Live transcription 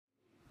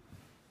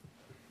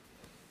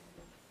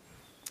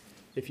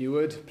If you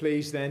would,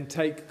 please then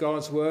take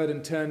God's word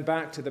and turn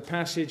back to the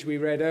passage we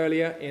read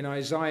earlier in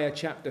Isaiah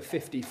chapter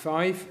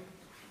 55.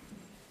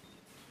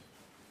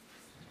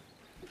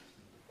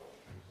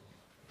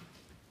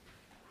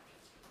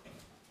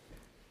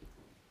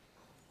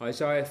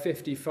 Isaiah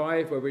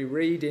 55, where we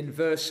read in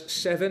verse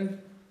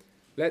 7,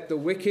 "Let the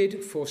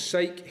wicked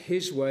forsake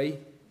his way,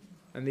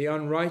 and the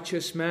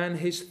unrighteous man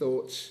his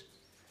thoughts.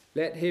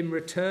 Let him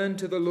return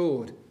to the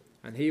Lord,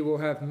 and he will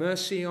have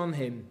mercy on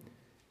him,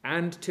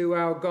 and to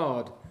our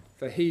God,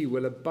 for he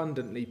will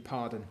abundantly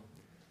pardon."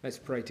 Let's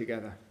pray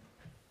together.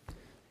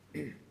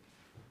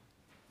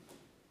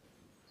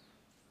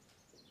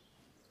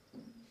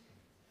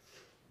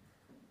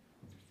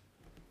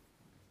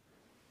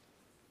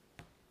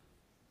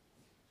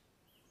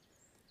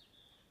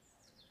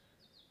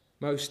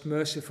 Most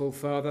merciful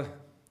Father,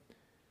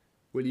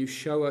 will you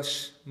show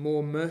us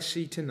more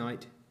mercy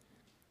tonight?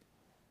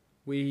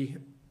 We,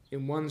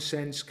 in one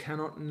sense,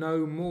 cannot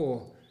know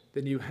more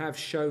than you have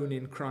shown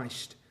in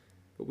Christ,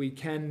 but we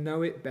can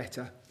know it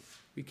better.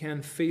 We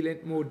can feel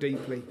it more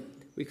deeply.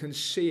 We can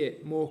see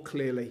it more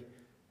clearly.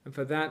 And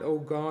for that, O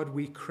God,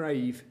 we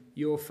crave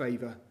your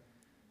favour.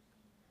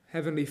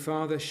 Heavenly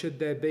Father, should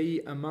there be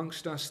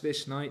amongst us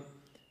this night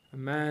a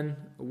man,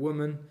 a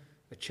woman,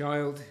 a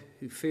child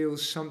who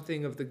feels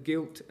something of the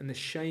guilt and the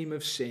shame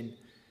of sin,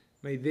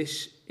 may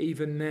this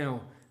even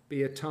now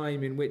be a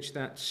time in which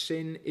that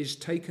sin is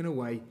taken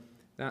away,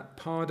 that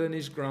pardon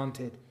is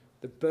granted,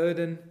 the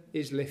burden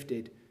is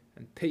lifted,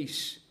 and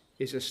peace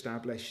is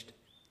established.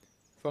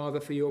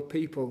 Father, for your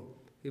people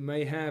who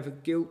may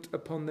have guilt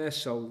upon their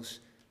souls,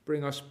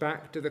 bring us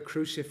back to the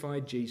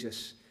crucified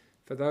Jesus.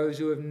 For those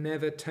who have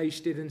never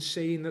tasted and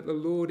seen that the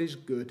Lord is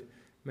good,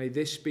 may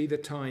this be the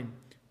time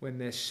when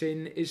their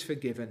sin is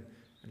forgiven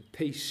and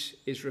peace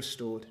is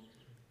restored.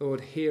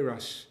 Lord, hear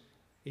us.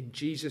 In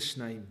Jesus'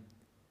 name,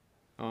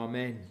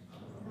 amen.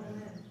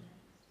 Amen.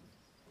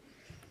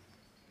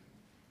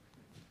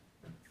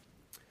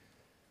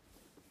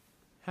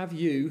 Have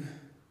you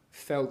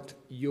felt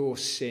your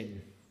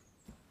sin?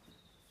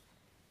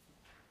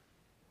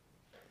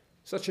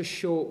 Such a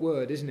short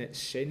word, isn't it,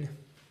 sin?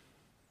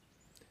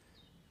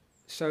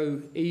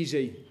 So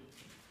easy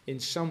in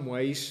some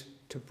ways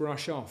to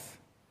brush off.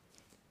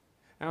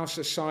 Our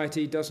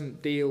society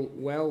doesn't deal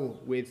well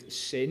with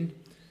sin.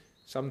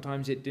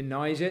 Sometimes it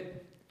denies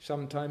it.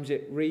 Sometimes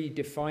it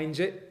redefines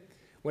it.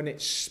 When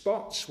it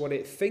spots what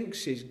it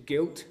thinks is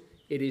guilt,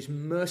 it is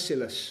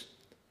merciless.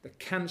 The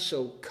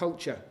cancel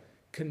culture,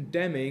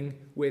 condemning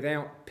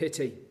without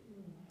pity.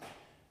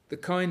 The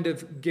kind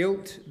of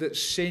guilt that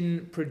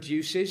sin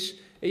produces,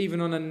 even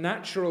on a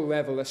natural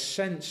level, a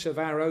sense of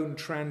our own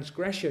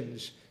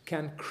transgressions,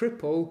 can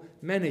cripple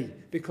many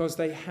because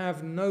they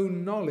have no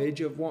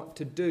knowledge of what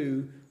to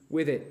do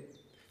with it.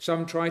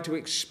 Some try to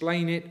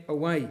explain it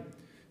away.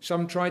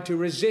 Some try to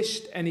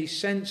resist any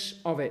sense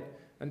of it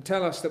and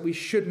tell us that we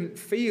shouldn't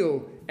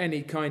feel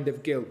any kind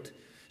of guilt.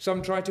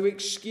 Some try to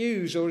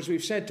excuse, or as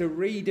we've said, to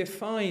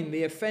redefine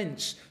the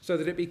offence so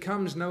that it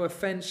becomes no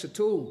offence at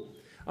all.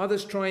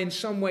 Others try in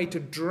some way to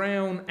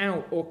drown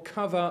out or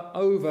cover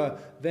over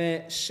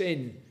their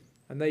sin,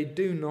 and they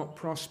do not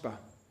prosper.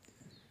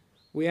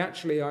 We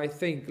actually, I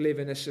think, live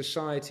in a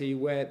society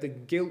where the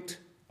guilt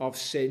of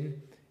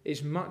sin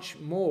is much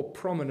more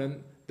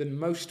prominent than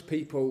most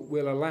people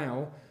will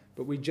allow,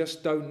 but we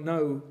just don't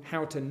know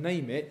how to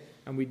name it,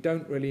 and we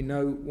don't really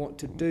know what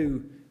to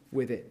do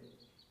with it.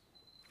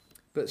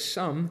 But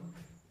some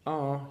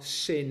are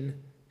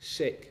sin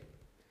sick.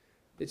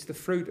 It's the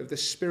fruit of the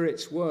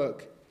Spirit's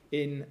work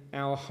in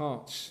our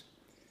hearts.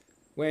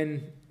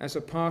 When, as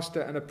a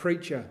pastor and a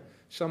preacher,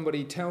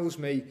 somebody tells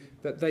me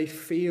that they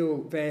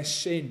feel their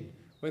sin,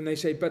 when they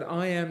say, "But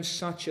I am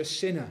such a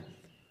sinner,"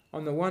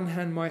 on the one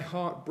hand, my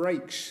heart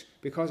breaks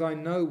because I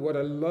know what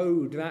a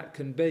load that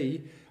can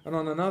be, and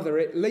on another,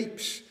 it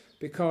leaps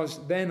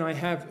because then I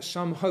have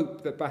some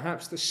hope that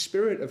perhaps the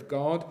Spirit of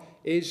God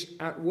is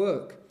at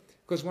work.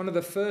 Because one of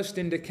the first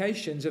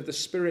indications of the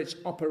Spirit's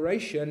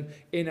operation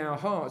in our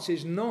hearts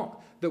is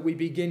not that we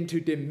begin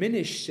to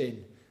diminish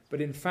sin,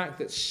 but in fact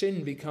that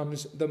sin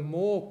becomes the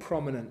more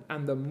prominent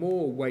and the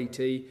more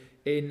weighty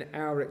in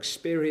our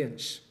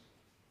experience.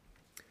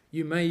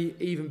 You may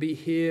even be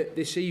here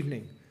this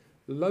evening,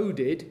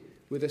 loaded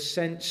with a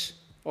sense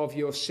of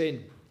your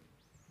sin.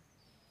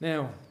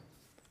 Now,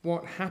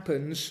 what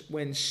happens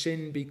when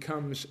sin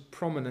becomes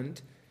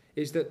prominent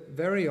is that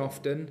very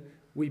often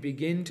we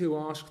begin to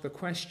ask the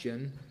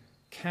question,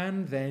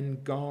 can then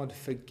God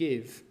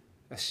forgive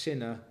a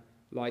sinner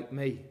like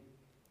me?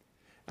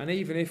 And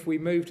even if we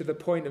move to the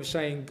point of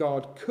saying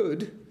God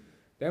could,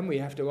 then we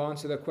have to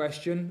answer the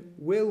question,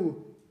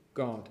 will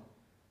God?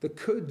 The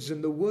coulds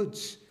and the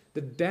woulds,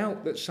 the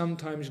doubt that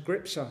sometimes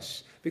grips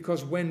us,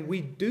 because when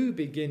we do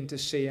begin to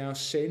see our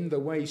sin the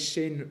way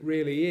sin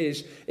really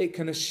is, it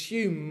can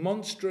assume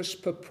monstrous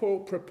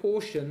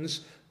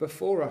proportions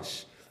before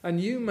us. And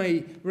you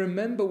may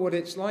remember what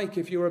it's like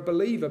if you're a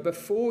believer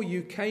before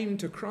you came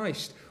to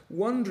Christ,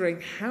 wondering,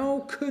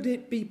 how could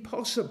it be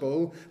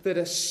possible that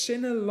a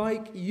sinner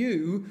like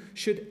you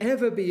should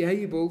ever be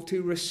able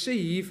to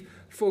receive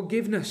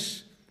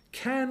forgiveness?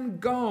 Can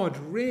God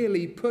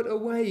really put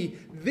away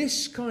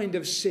this kind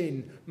of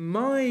sin,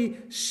 my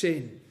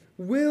sin?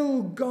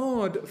 Will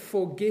God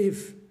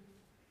forgive?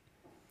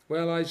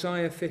 Well,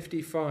 Isaiah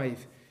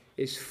 55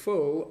 is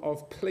full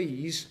of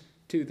pleas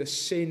to the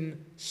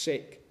sin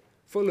sick,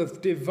 full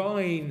of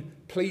divine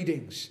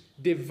pleadings,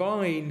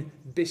 divine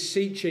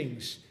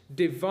beseechings,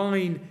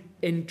 divine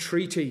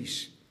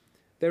entreaties.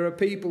 There are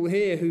people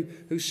here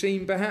who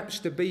seem perhaps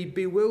to be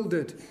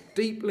bewildered,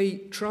 deeply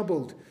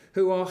troubled,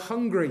 who are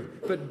hungry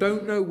but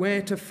don't know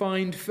where to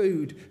find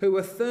food, who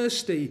are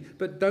thirsty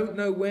but don't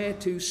know where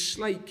to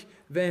slake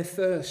their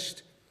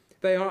thirst.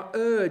 They are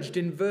urged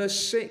in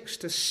verse 6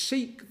 to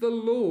seek the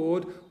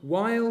Lord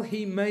while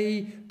he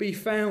may be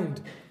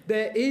found.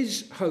 There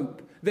is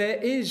hope. There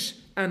is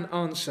an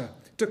answer.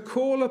 To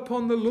call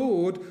upon the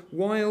Lord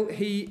while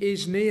he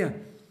is near.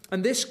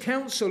 And this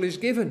counsel is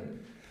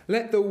given.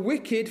 Let the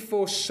wicked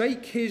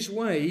forsake his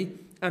way,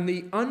 and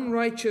the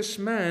unrighteous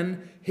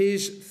man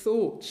his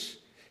thoughts.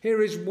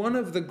 Here is one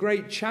of the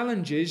great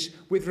challenges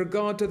with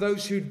regard to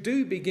those who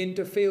do begin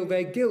to feel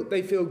their guilt.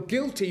 They feel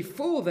guilty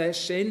for their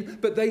sin,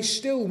 but they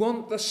still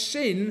want the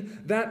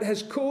sin that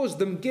has caused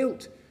them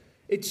guilt.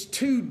 It's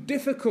too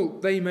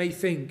difficult, they may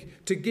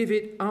think, to give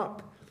it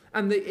up.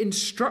 And the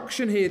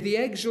instruction here, the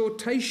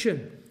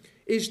exhortation,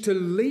 is to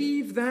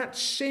leave that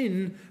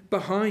sin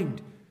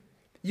behind.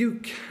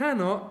 You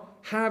cannot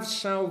have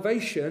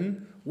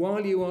salvation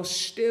while you are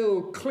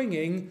still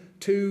clinging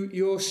to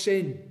your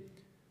sin.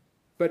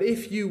 But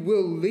if you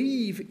will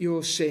leave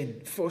your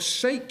sin,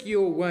 forsake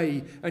your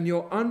way and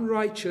your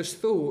unrighteous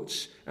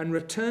thoughts, and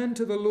return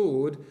to the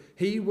Lord,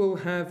 he will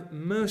have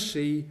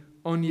mercy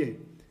on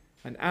you,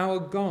 and our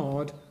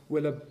God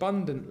will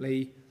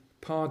abundantly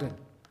pardon.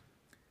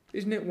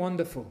 Isn't it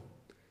wonderful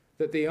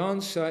that the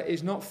answer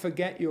is not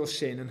forget your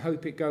sin and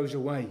hope it goes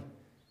away,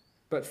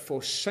 but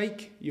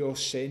forsake your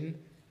sin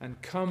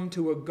and come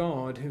to a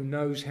God who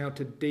knows how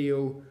to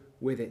deal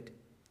with it?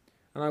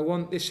 And I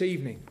want this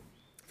evening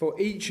for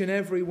each and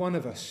every one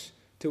of us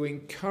to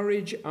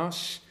encourage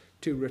us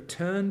to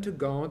return to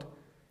God,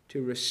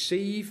 to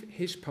receive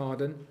his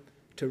pardon,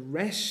 to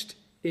rest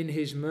in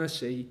his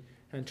mercy,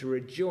 and to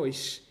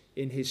rejoice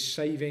in his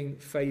saving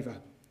favour.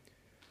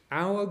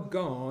 Our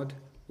God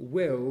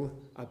will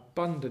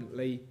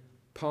abundantly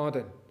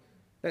pardon.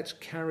 Let's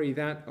carry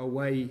that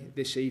away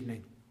this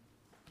evening.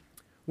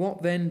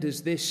 What then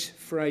does this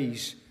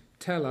phrase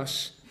tell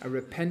us a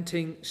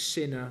repenting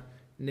sinner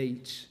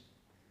needs?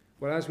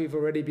 Well, as we've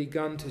already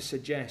begun to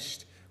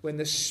suggest, when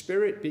the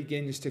Spirit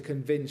begins to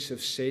convince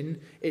of sin,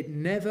 it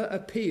never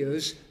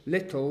appears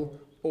little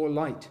or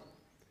light.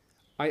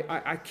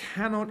 I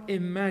cannot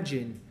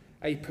imagine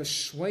a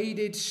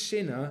persuaded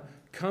sinner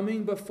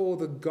coming before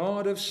the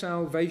God of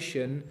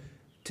salvation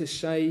to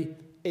say,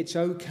 it's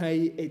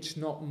okay, it's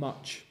not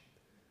much.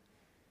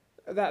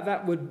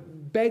 That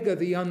would beggar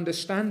the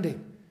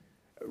understanding.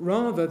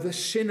 Rather, the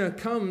sinner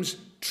comes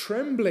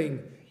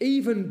trembling,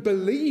 even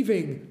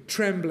believing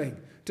trembling,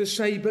 to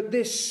say, but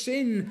this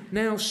sin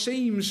now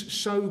seems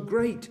so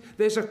great.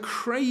 There's a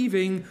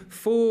craving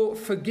for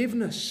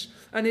forgiveness.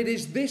 And it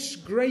is this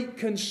great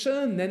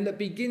concern then that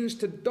begins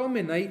to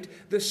dominate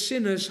the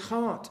sinner's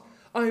heart.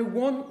 I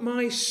want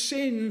my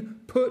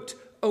sin put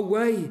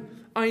away.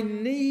 I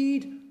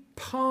need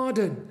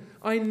pardon.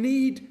 I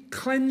need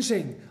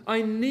cleansing.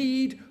 I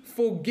need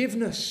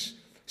forgiveness.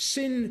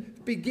 Sin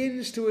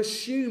begins to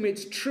assume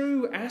its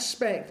true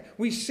aspect.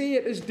 We see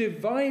it as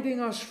dividing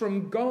us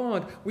from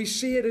God. We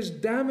see it as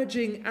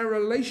damaging our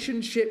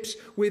relationships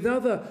with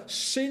others.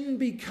 Sin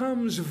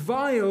becomes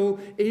vile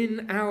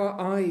in our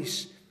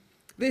eyes.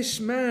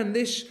 This man,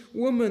 this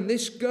woman,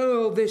 this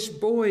girl, this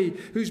boy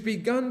who's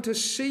begun to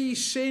see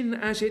sin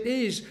as it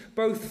is,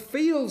 both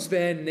feels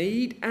their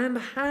need and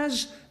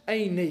has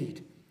a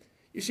need.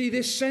 You see,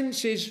 this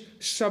sense is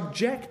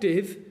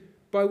subjective,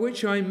 by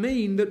which I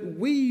mean that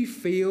we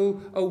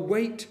feel a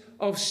weight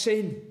of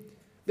sin.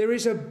 There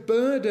is a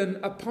burden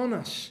upon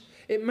us.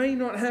 It may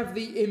not have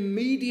the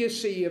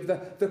immediacy of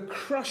the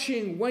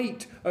crushing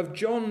weight of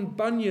John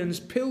Bunyan's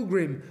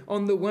pilgrim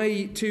on the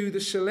way to the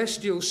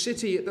celestial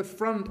city at the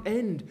front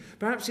end.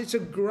 Perhaps it's a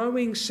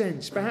growing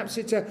sense. Perhaps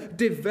it's a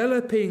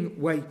developing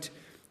weight.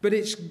 But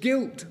it's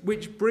guilt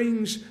which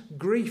brings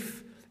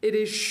grief. It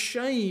is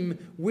shame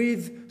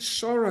with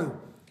sorrow.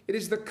 It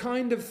is the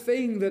kind of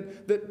thing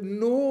that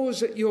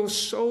gnaws at your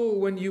soul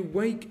when you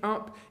wake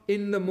up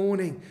in the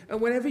morning. And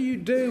whatever you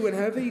do, and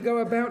however you go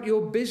about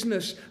your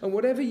business, and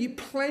whatever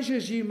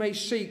pleasures you may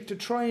seek to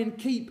try and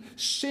keep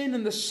sin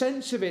and the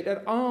sense of it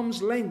at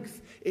arm's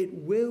length, it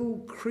will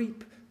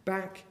creep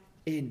back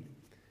in.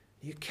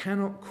 You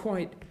cannot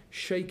quite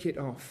shake it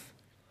off.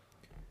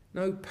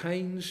 No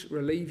pains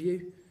relieve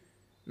you.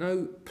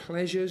 No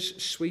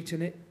pleasures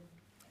sweeten it.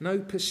 No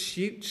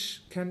pursuits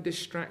can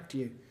distract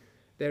you.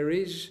 There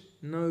is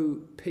no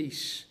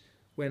peace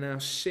when our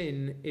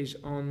sin is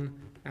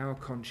on our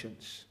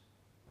conscience.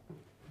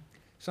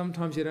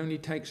 Sometimes it only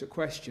takes a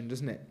question,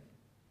 doesn't it?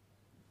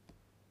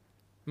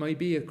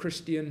 Maybe a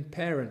Christian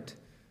parent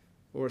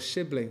or a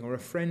sibling or a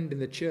friend in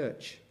the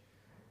church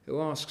who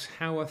asks,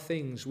 how are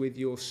things with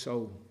your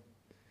soul?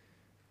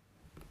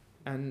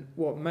 And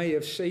what may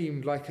have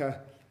seemed like a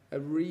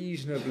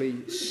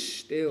reasonably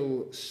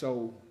still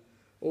soul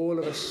all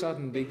of a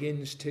sudden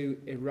begins to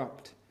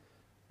erupt.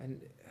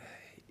 And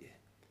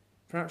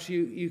perhaps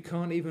you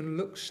can't even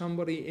look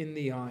somebody in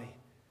the eye.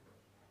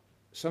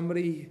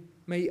 Somebody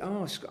may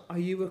ask, are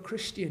you a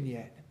Christian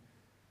yet?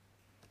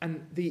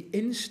 And the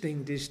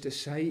instinct is to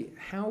say,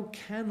 how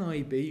can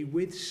I be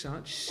with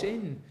such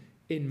sin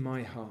in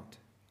my heart?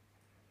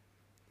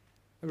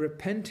 A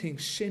repenting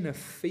sinner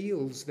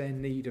feels their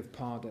need of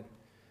pardon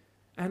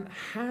and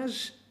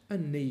has a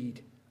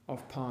need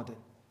of pardon.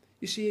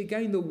 You see,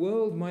 again, the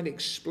world might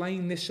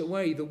explain this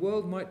away. The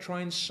world might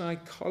try and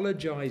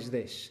psychologize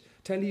this,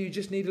 tell you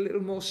just need a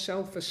little more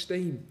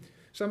self-esteem.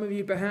 Some of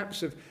you perhaps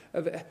have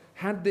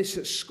had this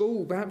at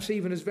school, perhaps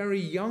even as very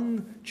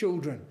young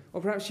children,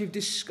 or perhaps you've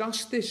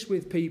discussed this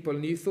with people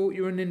and you thought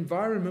you were in an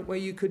environment where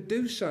you could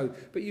do so,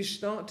 but you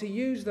start to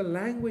use the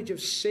language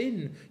of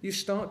sin, you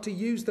start to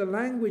use the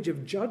language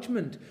of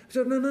judgment.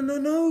 So no,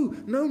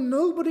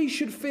 nobody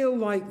should feel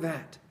like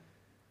that.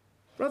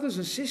 Brothers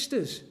and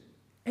sisters,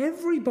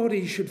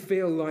 everybody should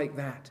feel like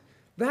that.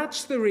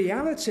 That's the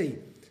reality.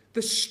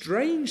 The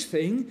strange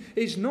thing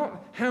is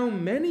not how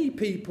many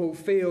people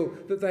feel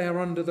that they are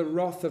under the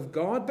wrath of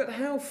God, but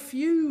how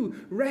few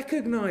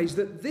recognize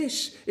that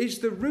this is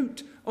the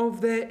root of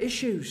their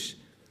issues.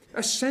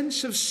 A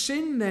sense of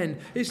sin, then,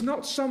 is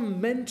not some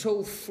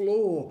mental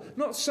flaw,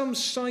 not some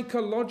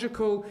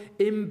psychological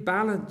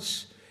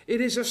imbalance.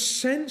 It is a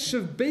sense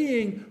of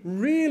being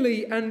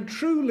really and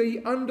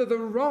truly under the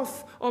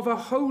wrath of a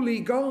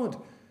holy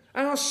God.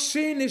 Our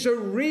sin is a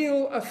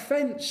real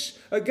offence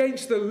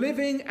against the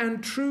living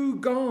and true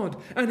God,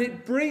 and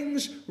it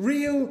brings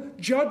real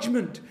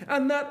judgment,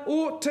 and that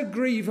ought to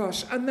grieve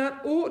us, and that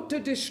ought to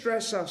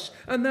distress us,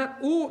 and that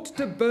ought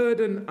to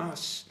burden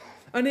us.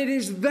 And it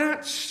is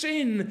that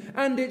sin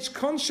and its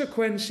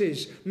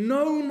consequences,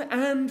 known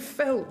and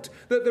felt,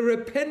 that the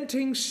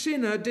repenting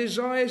sinner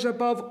desires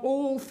above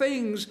all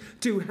things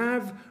to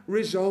have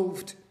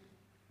resolved.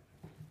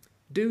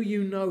 Do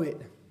you know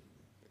it?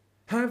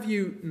 Have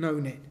you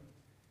known it?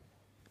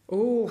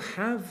 All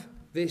have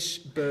this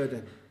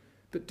burden,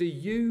 but do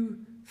you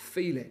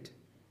feel it?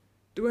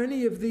 Do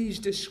any of these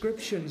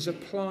descriptions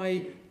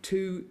apply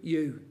to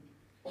you?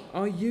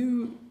 Are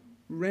you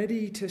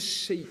ready to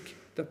seek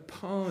the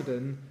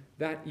pardon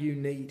that you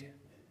need?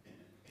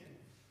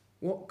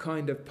 What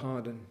kind of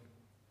pardon?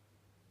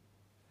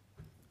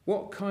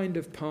 What kind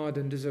of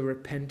pardon does a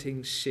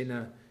repenting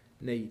sinner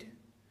need?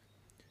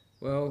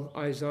 Well,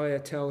 Isaiah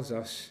tells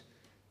us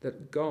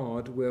that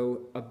God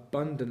will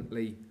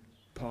abundantly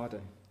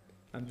pardon.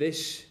 And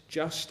this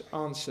just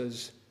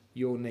answers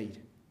your need.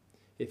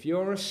 If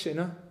you're a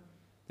sinner,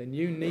 then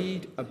you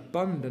need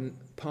abundant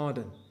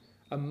pardon,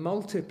 a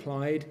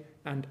multiplied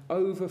and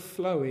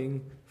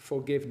overflowing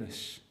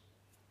forgiveness.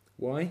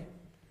 Why?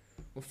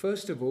 Well,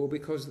 first of all,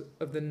 because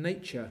of the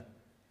nature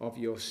of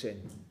your sin.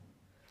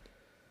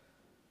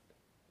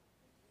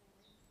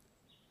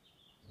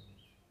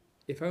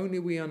 If only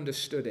we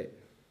understood it.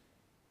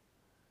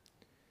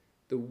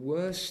 The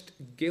worst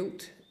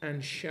guilt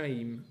and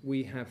shame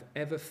we have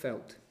ever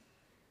felt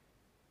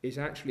is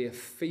actually a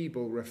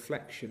feeble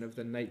reflection of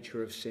the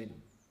nature of sin.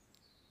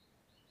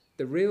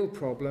 The real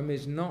problem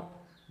is not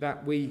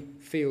that we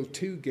feel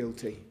too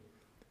guilty,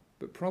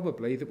 but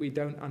probably that we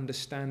don't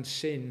understand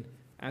sin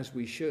as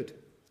we should.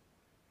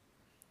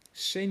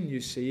 Sin,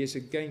 you see, is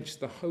against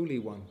the Holy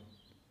One.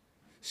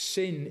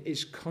 Sin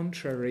is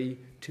contrary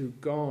to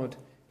God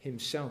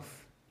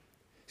himself.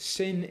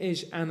 Sin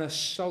is an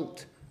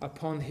assault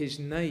upon his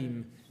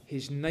name,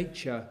 his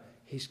nature,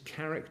 his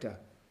character.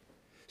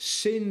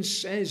 Sin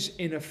says,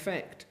 in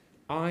effect,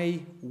 I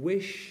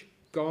wish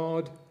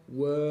God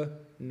were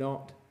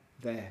not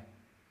there.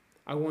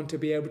 I want to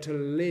be able to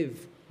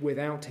live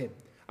without him.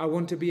 I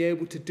want to be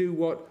able to do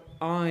what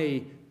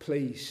I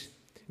please.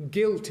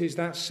 Guilt is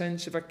that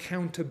sense of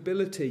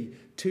accountability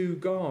to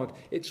God.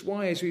 It's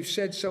why, as we've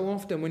said so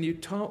often, when you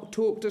talk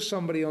to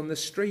somebody on the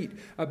street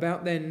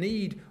about their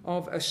need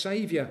of a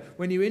saviour,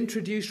 when you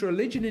introduce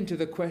religion into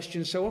the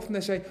question, so often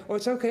they say, oh,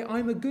 it's okay,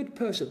 I'm a good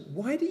person.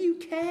 Why do you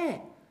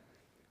care?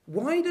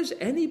 Why does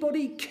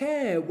anybody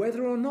care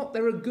whether or not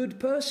they're a good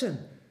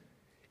person?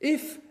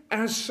 If,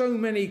 as so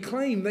many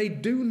claim, they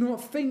do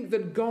not think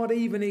that God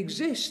even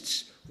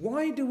exists,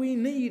 why do we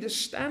need a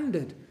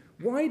standard?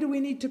 Why do we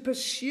need to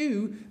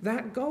pursue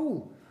that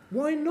goal?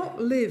 Why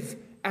not live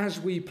as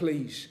we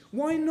please?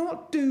 Why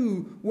not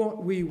do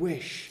what we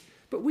wish?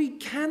 But we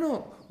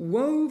cannot.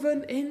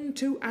 Woven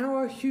into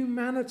our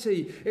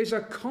humanity is a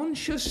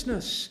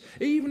consciousness,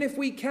 even if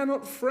we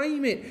cannot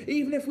frame it,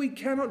 even if we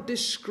cannot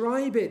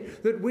describe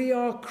it, that we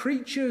are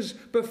creatures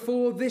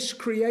before this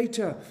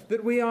Creator,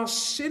 that we are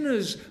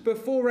sinners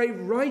before a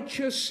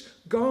righteous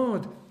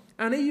God.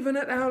 And even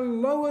at our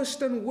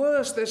lowest and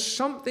worst, there's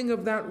something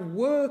of that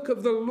work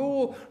of the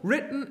law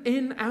written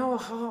in our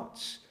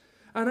hearts.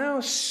 And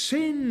our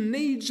sin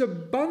needs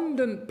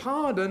abundant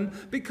pardon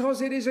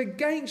because it is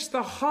against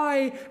the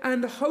high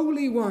and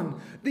holy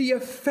one. The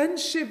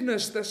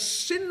offensiveness, the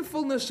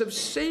sinfulness of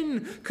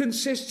sin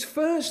consists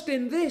first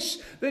in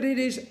this, that it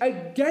is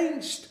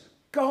against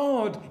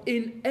God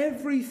in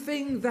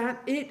everything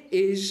that it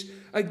is,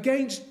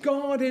 against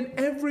God in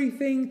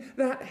everything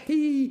that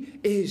He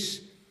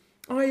is.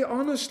 I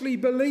honestly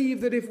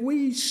believe that if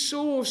we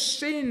saw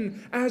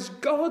sin as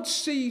God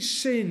sees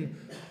sin,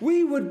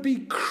 we would be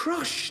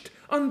crushed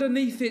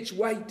underneath its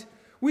weight.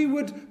 We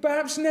would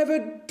perhaps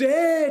never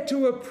dare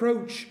to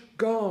approach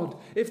God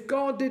if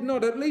God did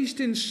not, at least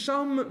in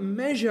some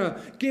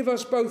measure, give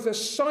us both a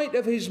sight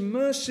of His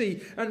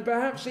mercy and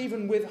perhaps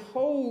even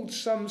withhold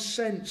some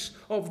sense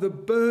of the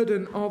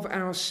burden of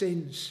our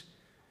sins.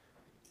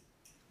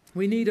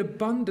 We need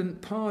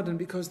abundant pardon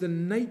because the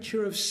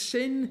nature of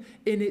sin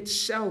in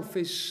itself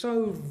is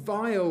so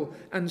vile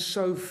and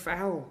so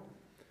foul.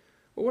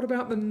 But what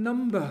about the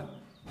number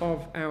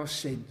of our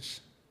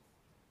sins?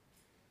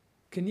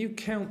 Can you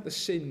count the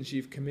sins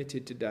you've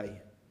committed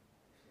today?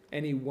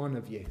 Any one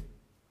of you?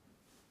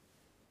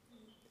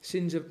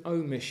 Sins of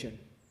omission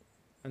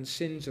and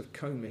sins of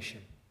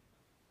commission.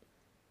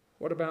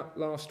 What about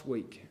last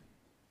week?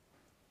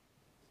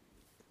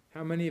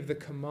 How many of the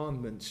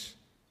commandments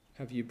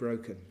have you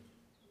broken?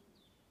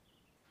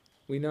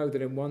 We know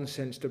that in one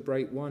sense to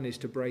break one is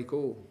to break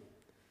all.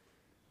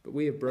 But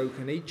we have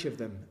broken each of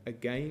them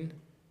again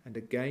and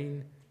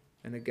again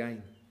and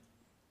again.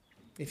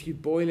 If you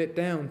boil it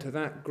down to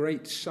that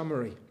great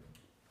summary,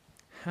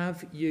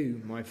 have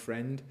you, my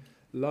friend,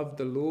 loved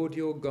the Lord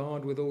your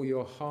God with all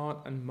your heart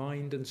and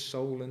mind and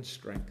soul and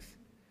strength?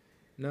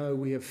 No,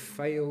 we have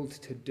failed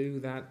to do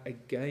that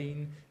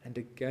again and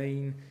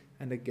again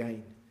and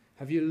again.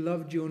 Have you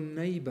loved your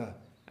neighbour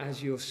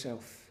as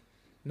yourself?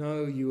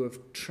 No, you have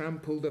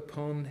trampled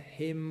upon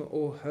him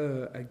or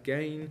her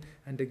again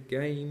and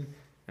again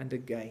and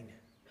again.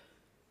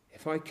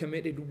 If I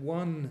committed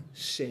one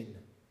sin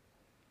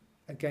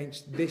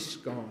against this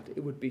God,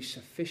 it would be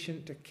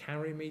sufficient to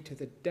carry me to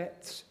the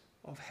depths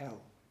of hell.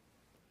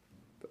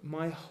 But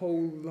my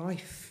whole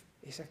life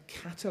is a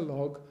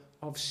catalogue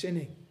of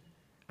sinning.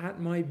 At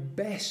my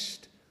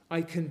best,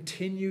 I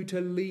continue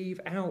to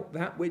leave out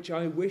that which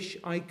I wish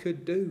I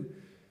could do.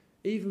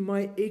 Even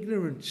my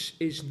ignorance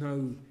is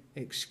no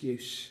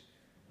excuse.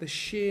 The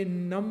sheer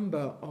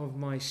number of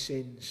my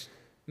sins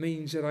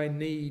means that I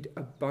need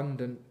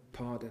abundant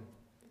pardon.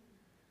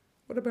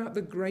 What about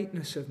the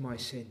greatness of my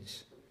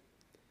sins?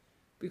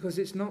 Because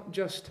it's not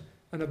just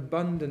an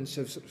abundance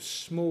of sort of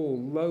small,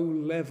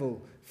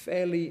 low-level,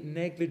 fairly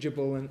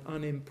negligible and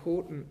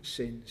unimportant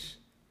sins.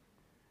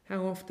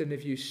 How often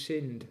have you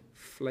sinned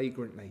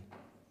flagrantly?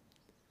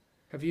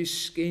 Have you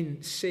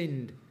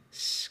sinned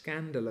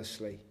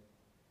scandalously?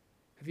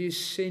 Have you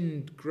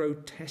sinned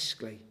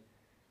grotesquely?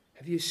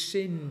 Have you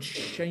sinned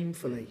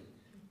shamefully?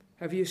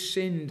 Have you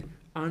sinned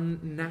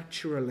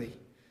unnaturally?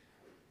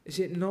 Is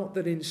it not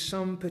that in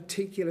some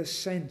particular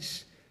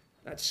sense,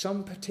 at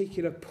some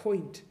particular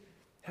point,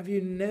 have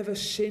you never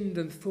sinned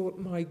and thought,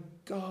 my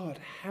God,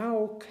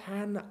 how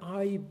can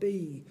I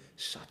be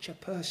such a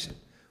person?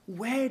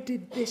 Where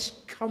did this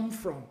come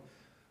from?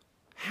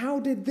 How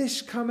did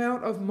this come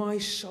out of my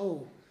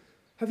soul?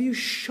 Have you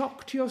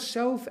shocked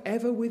yourself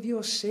ever with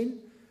your sin?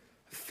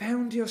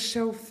 Found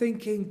yourself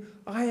thinking,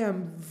 I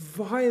am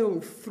vile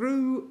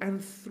through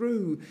and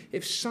through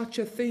if such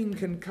a thing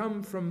can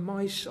come from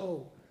my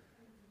soul?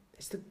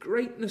 It's the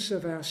greatness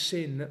of our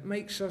sin that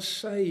makes us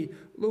say,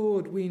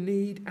 Lord, we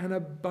need an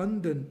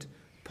abundant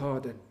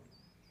pardon.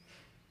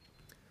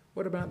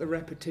 What about the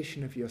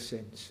repetition of your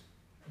sins?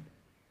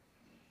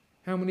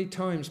 How many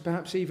times,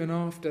 perhaps even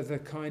after the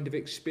kind of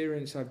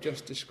experience I've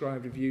just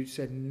described of you,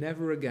 said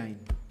never again?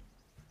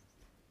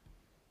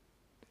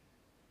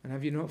 And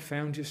have you not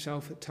found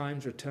yourself at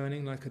times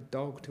returning like a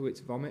dog to its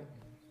vomit?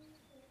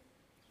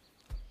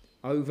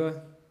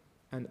 Over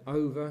and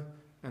over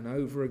and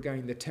over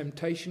again, the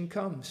temptation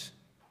comes.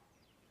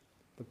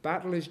 The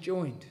battle is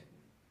joined.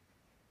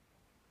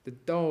 The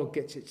dog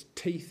gets its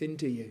teeth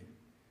into you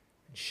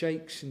and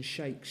shakes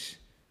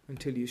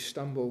until you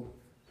stumble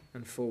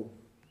and fall.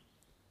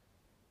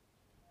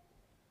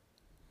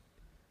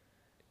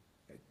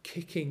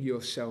 Kicking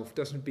yourself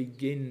doesn't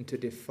begin to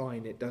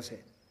define it, does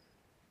it?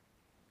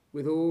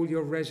 With all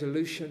your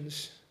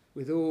resolutions,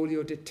 with all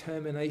your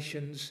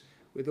determinations,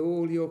 with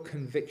all your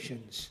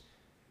convictions,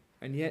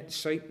 and yet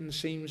Satan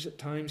seems at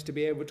times to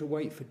be able to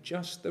wait for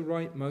just the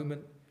right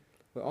moment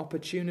where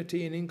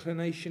opportunity and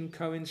inclination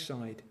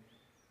coincide.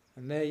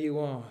 And there you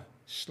are,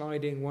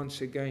 sliding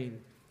once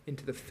again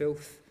into the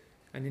filth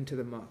and into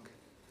the muck.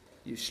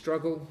 You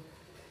struggle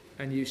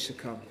and you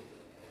succumb.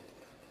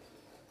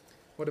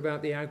 What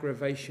about the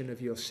aggravation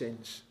of your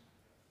sins?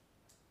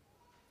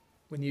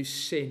 When you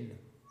sin,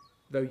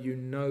 though you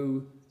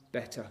know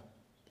better.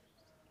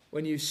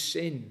 When you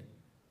sin,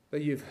 though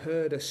you've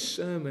heard a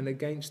sermon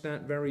against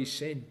that very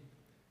sin.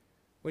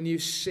 When you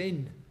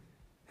sin,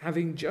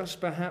 having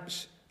just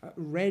perhaps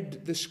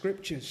read the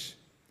Scriptures,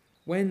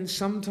 when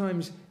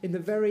sometimes in the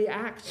very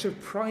acts of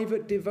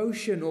private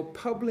devotion or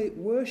public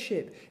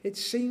worship, it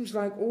seems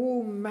like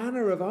all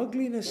manner of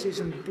uglinesses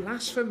and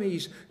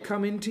blasphemies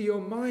come into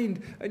your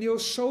mind, and your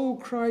soul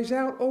cries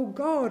out, "Oh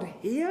God,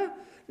 here?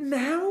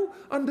 Now?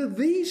 Under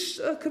these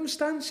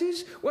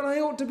circumstances? When I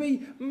ought to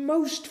be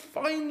most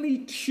finely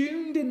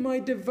tuned in my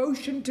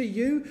devotion to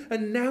you,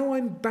 and now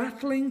I'm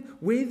battling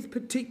with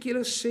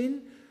particular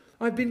sin?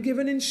 I've been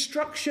given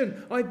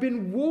instruction. I've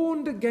been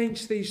warned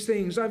against these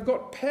things. I've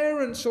got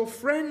parents or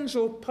friends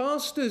or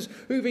pastors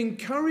who've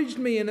encouraged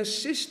me and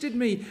assisted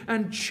me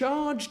and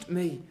charged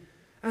me.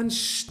 And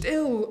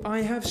still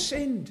I have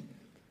sinned.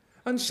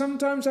 And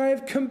sometimes I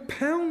have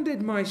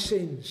compounded my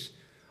sins.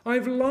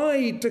 I've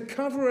lied to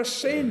cover a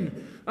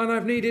sin, and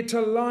I've needed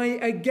to lie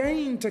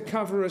again to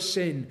cover a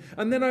sin.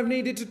 And then I've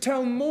needed to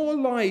tell more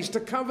lies to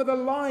cover the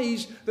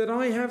lies that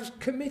I have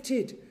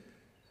committed.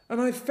 And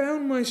I've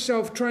found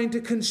myself trying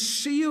to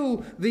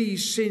conceal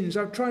these sins.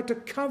 I've tried to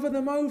cover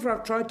them over.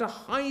 I've tried to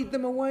hide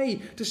them away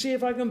to see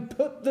if I can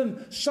put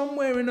them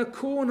somewhere in a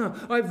corner.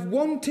 I've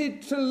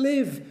wanted to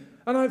live,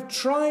 and I've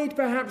tried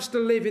perhaps to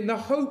live in the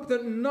hope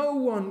that no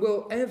one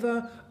will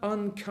ever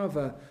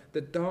uncover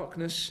the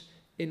darkness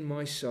in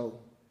my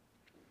soul.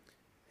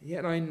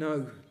 Yet I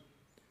know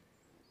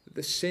that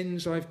the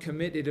sins I've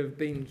committed have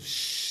been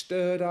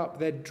stirred up.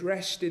 They're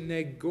dressed in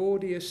their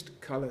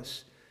gaudiest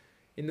colours.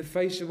 In the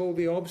face of all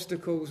the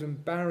obstacles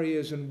and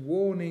barriers and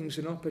warnings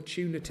and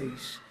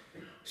opportunities,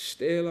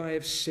 still I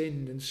have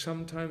sinned, and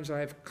sometimes I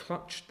have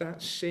clutched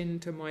that sin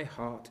to my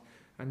heart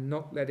and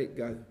not let it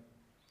go.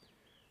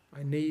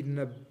 I need an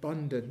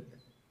abundant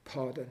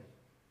pardon.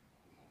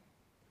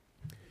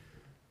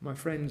 My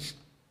friends,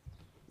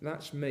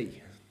 that's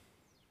me.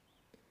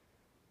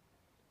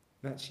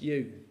 That's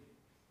you.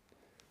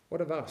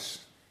 What of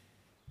us?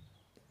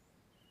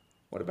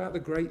 What about the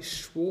great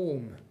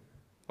swarm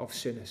of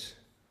sinners?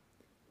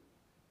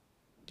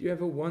 Do you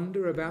ever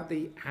wonder about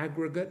the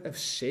aggregate of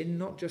sin,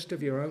 not just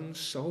of your own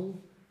soul?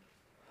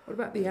 What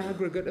about the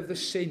aggregate of the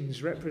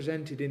sins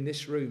represented in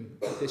this room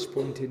at this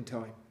point in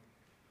time?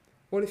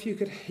 What if you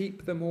could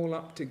heap them all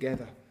up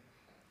together?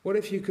 What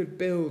if you could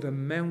build a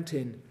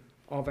mountain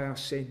of our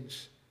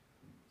sins?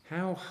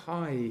 How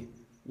high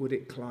would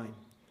it climb?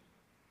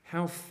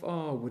 How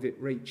far would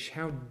it reach?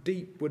 How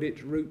deep would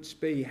its roots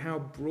be? How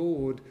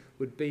broad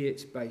would be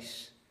its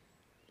base?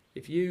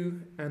 If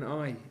you and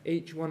I,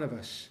 each one of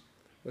us,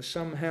 were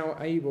somehow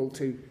able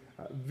to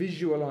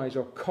visualize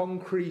or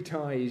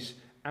concretize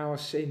our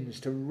sins,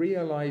 to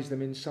realize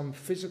them in some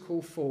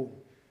physical form,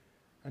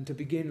 and to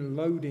begin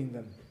loading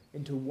them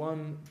into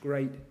one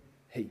great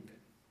heap.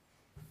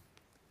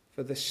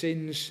 For the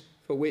sins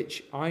for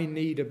which I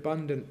need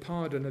abundant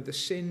pardon are the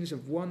sins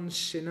of one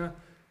sinner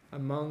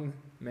among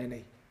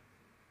many.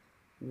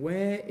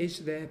 Where is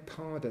there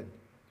pardon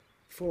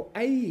for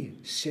a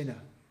sinner,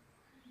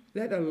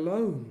 let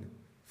alone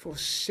for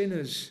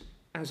sinners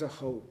as a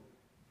whole?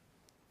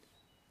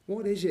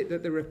 What is it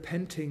that the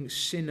repenting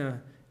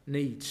sinner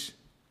needs?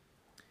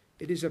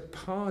 It is a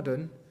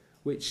pardon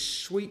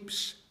which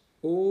sweeps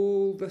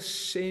all the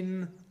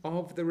sin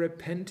of the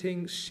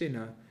repenting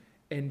sinner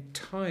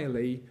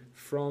entirely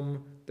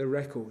from the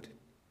record.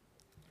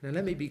 Now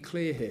let me be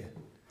clear here,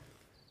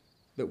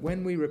 that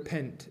when we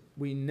repent,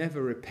 we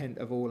never repent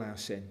of all our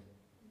sin,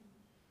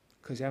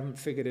 because we haven't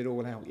figured it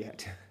all out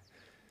yet.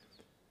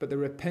 But the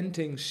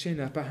repenting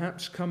sinner,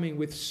 perhaps coming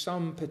with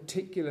some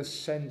particular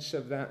sense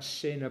of that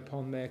sin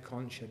upon their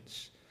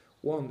conscience,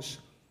 wants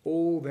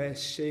all their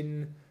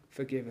sin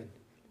forgiven.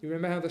 You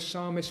remember how the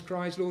psalmist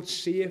cries, "Lord,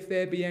 see if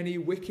there be any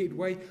wicked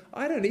way."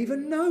 I don't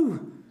even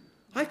know.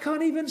 I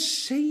can't even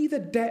see the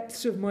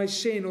depths of my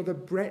sin or the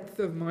breadth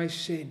of my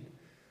sin.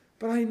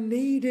 But I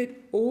need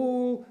it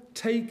all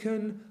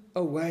taken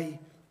away.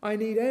 I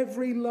need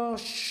every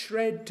last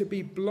shred to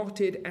be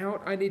blotted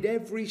out. I need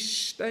every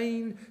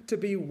stain to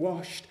be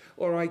washed,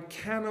 or I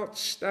cannot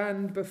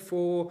stand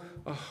before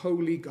a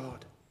holy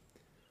God.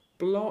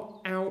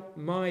 Blot out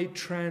my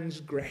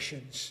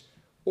transgressions,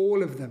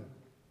 all of them,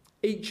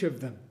 each of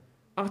them,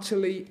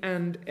 utterly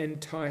and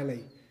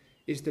entirely,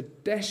 is the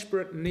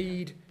desperate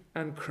need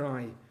and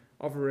cry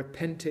of a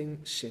repenting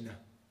sinner.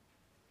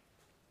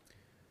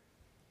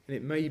 And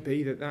it may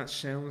be that that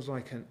sounds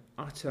like an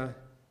utter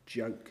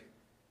joke,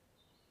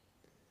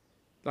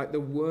 like the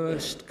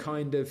worst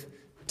kind of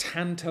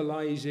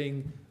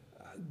tantalizing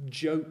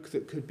joke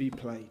that could be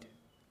played.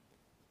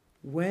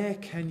 Where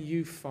can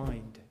you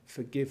find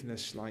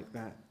forgiveness like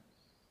that?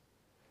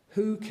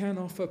 Who can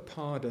offer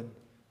pardon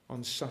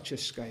on such a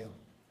scale?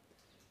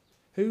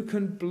 Who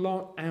can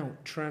blot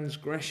out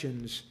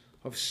transgressions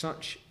of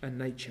such a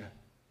nature?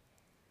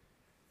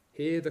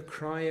 Hear the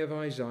cry of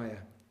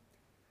Isaiah.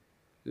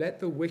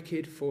 Let the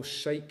wicked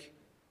forsake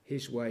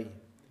his way,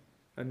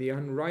 and the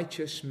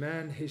unrighteous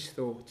man his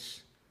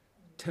thoughts.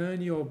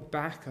 Turn your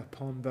back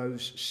upon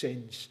those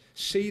sins.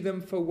 See them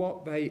for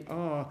what they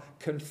are.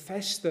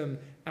 Confess them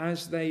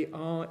as they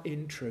are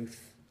in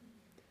truth.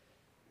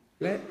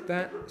 Let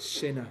that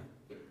sinner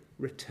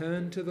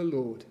return to the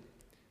Lord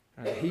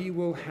and he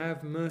will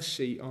have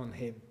mercy on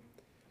him,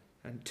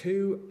 and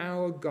to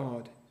our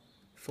God,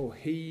 for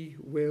he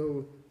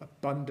will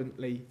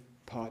abundantly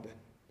pardon.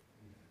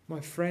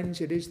 My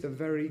friends, it is the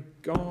very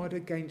God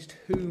against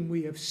whom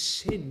we have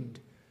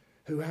sinned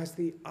who has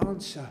the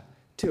answer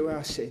to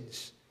our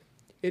sins.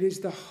 It is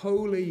the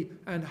holy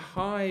and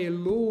high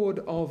Lord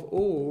of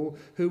all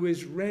who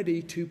is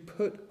ready to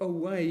put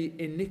away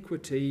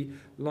iniquity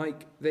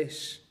like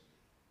this.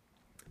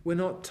 We're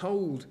not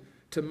told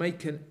to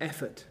make an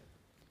effort.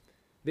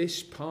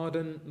 This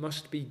pardon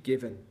must be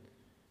given.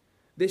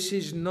 This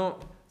is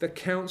not the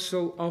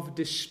counsel of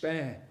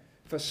despair,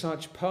 for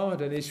such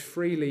pardon is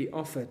freely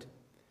offered.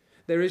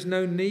 There is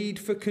no need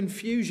for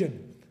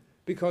confusion,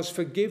 because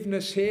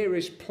forgiveness here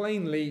is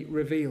plainly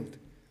revealed.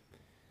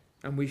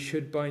 And we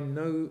should by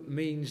no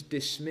means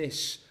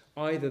dismiss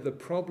either the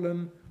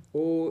problem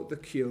or the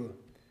cure,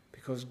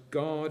 because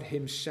God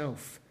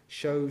himself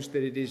shows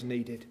that it is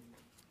needed.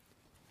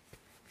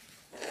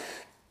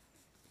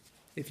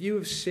 If you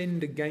have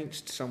sinned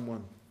against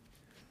someone,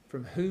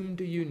 from whom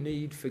do you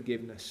need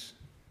forgiveness?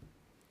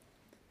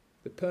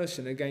 The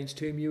person against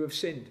whom you have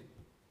sinned.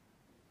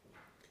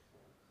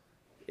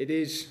 It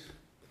is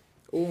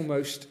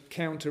almost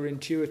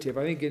counterintuitive.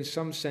 I think in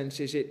some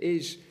senses it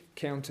is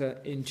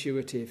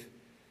counterintuitive.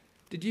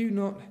 Did you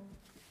not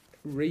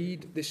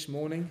read this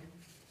morning?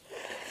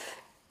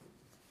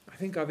 I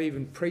think I've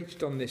even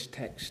preached on this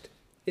text.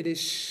 It is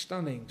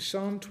stunning.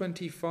 Psalm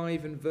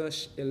 25 and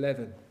verse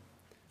 11.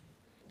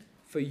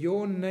 For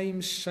your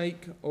name's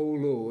sake, O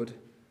Lord,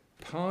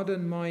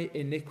 pardon my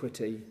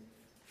iniquity,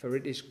 for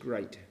it is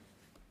great.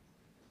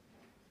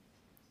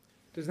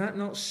 Does that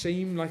not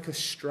seem like a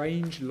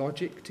strange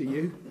logic to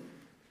you?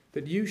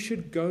 That you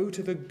should go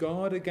to the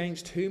God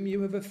against whom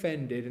you have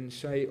offended and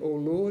say, O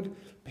Lord,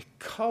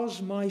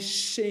 because my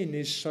sin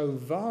is so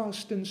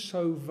vast and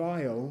so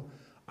vile,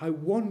 I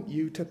want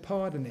you to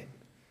pardon it.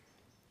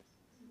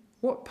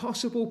 What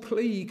possible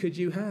plea could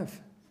you have?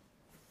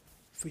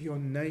 For your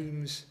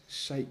name's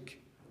sake,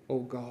 O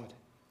God.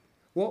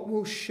 What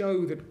will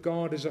show that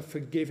God is a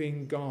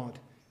forgiving God,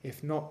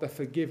 if not the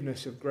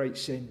forgiveness of great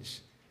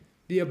sins?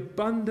 The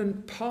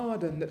abundant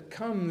pardon that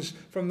comes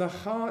from the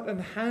heart and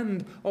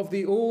hand of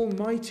the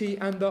Almighty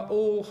and the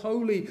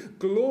All-Holy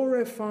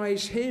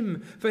glorifies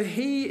him, for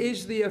he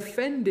is the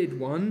offended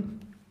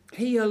one.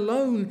 He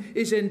alone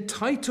is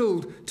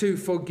entitled to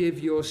forgive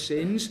your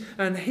sins,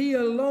 and he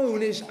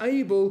alone is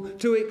able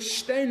to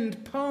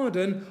extend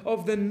pardon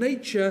of the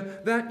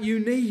nature that you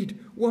need.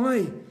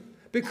 Why?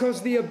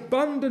 Because the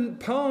abundant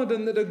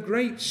pardon that a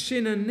great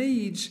sinner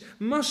needs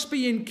must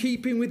be in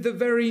keeping with the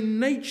very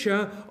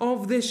nature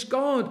of this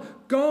God.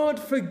 God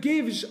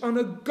forgives on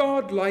a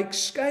godlike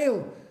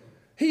scale.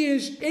 He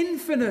is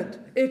infinite,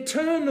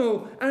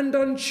 eternal, and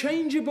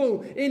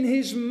unchangeable in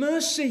his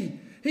mercy.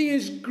 He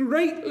is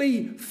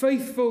greatly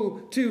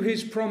faithful to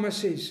his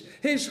promises.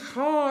 His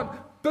heart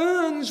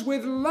burns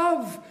with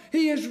love.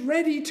 He is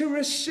ready to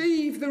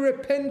receive the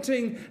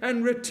repenting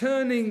and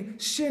returning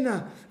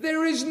sinner.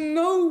 There is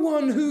no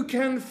one who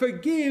can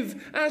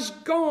forgive as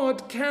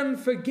God can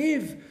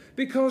forgive,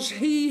 because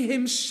he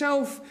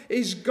himself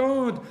is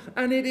God,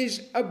 and it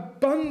is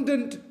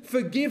abundant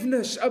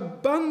forgiveness,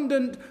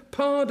 abundant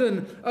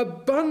pardon,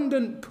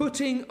 abundant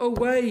putting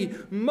away,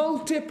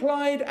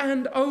 multiplied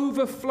and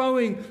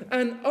overflowing,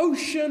 an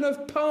ocean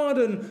of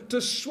pardon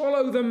to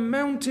swallow the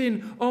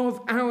mountain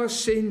of our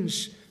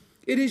sins.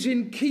 It is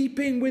in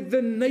keeping with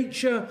the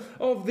nature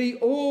of the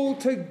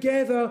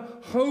altogether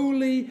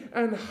holy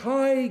and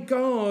high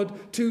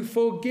God to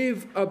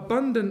forgive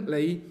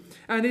abundantly,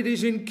 and it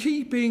is in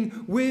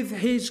keeping with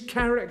his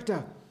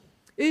character.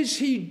 Is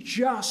he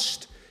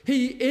just?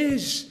 He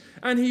is,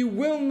 and he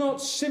will not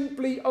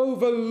simply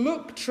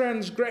overlook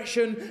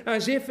transgression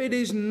as if it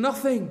is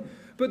nothing.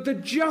 But the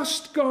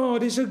just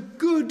God is a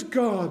good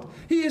God.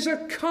 He is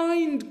a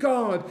kind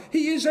God.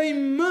 He is a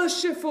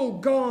merciful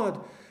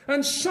God.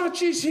 And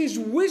such is his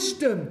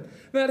wisdom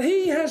that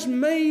he has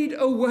made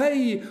a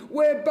way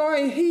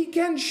whereby he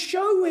can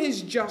show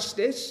his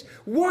justice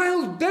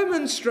while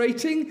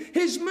demonstrating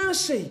his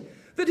mercy,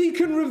 that he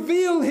can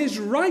reveal his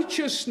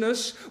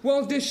righteousness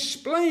while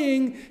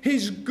displaying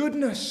his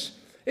goodness.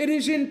 It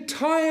is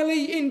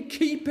entirely in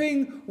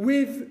keeping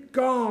with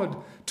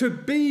God to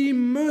be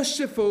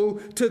merciful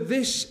to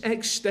this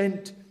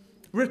extent.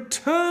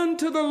 Return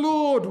to the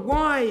Lord.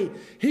 Why?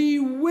 He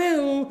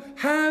will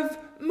have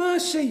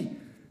mercy.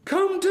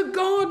 Come to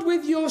God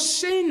with your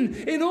sin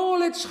in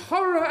all its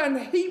horror and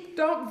heaped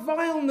up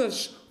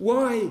vileness.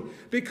 Why?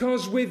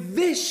 Because with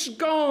this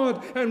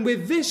God and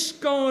with this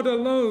God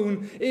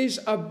alone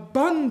is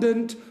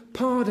abundant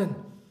pardon,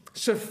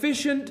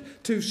 sufficient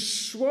to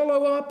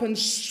swallow up and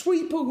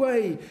sweep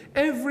away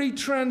every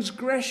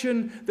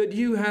transgression that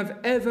you have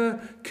ever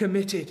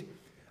committed.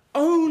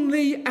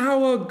 Only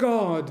our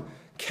God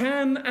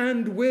can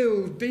and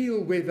will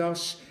deal with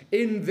us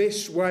in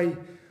this way.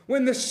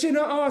 When the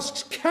sinner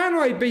asks, can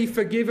I be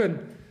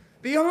forgiven?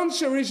 The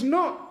answer is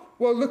not,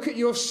 well, look at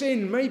your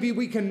sin. Maybe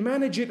we can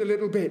manage it a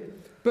little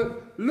bit.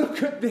 But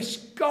look at this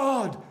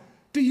God.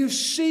 Do you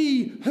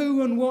see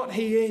who and what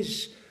he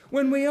is?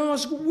 When we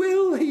ask,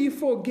 will he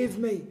forgive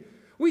me?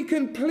 We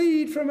can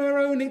plead from our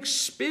own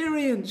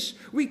experience.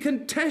 We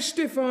can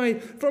testify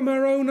from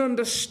our own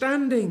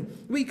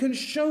understanding. We can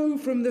show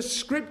from the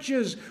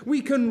scriptures.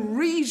 We can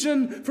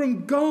reason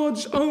from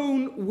God's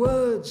own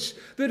words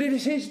that it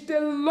is his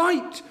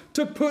delight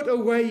to put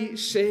away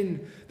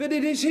sin, that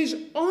it is his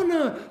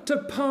honour to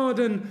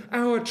pardon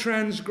our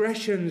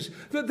transgressions,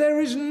 that there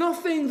is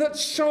nothing that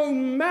so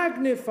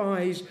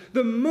magnifies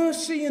the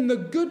mercy and the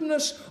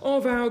goodness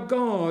of our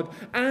God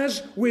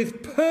as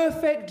with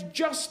perfect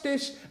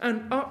justice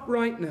and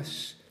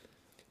uprightness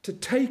to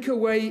take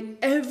away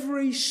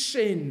every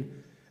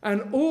sin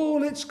and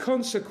all its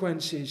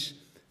consequences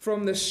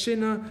from the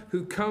sinner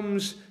who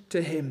comes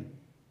to him.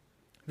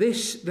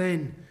 This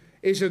then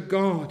is a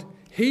God.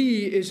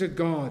 He is a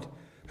God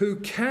who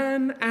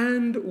can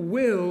and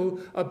will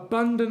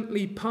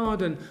abundantly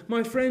pardon.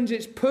 My friends,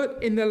 it's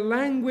put in the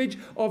language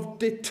of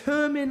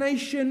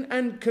determination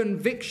and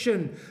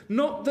conviction.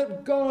 Not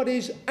that God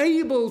is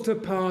able to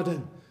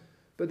pardon,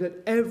 but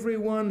that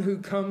everyone who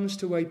comes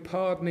to a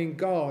pardoning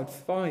God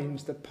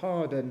finds the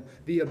pardon,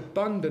 the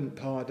abundant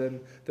pardon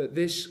that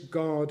this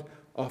God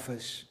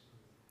offers.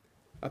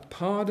 A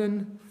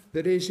pardon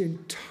that is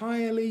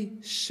entirely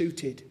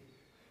suited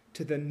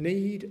to the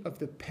need of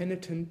the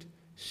penitent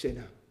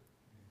sinner.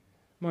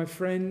 My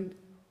friend,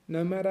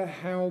 no matter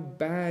how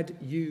bad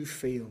you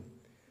feel,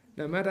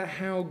 no matter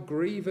how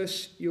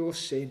grievous your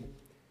sin,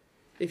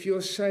 if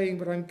you're saying,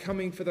 but I'm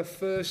coming for the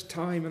first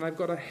time and I've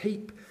got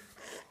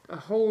a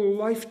whole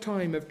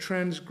lifetime of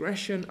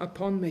transgression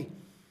upon me,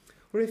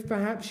 or if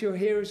perhaps you're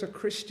here as a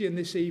Christian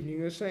this evening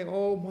and you're saying,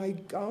 oh my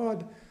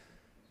God,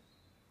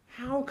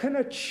 how can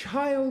a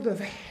child of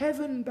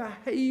heaven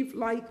behave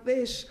like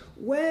this?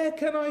 Where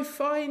can I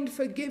find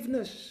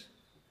forgiveness?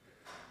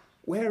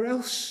 Where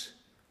else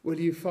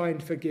will you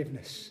find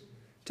forgiveness?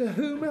 To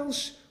whom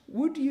else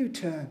would you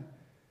turn?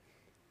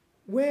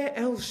 Where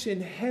else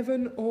in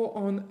heaven or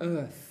on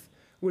earth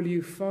will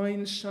you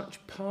find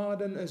such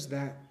pardon as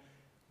that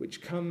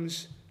which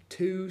comes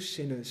to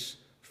sinners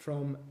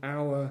from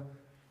our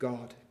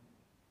God?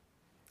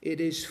 It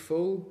is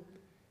full,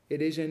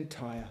 it is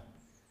entire.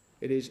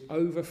 It is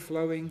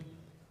overflowing.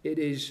 It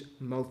is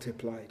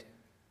multiplied.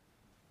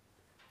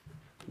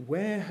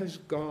 Where has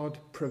God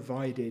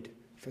provided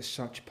for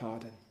such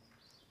pardon?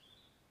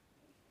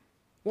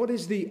 What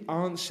is the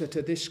answer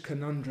to this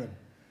conundrum?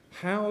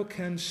 How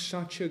can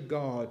such a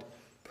God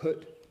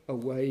put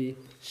away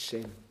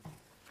sin?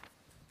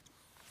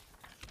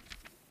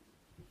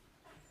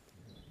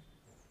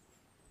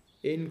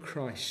 In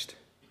Christ,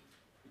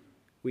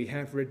 we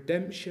have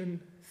redemption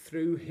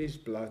through his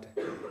blood,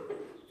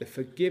 the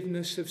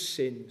forgiveness of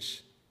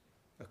sins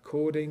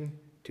according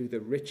to the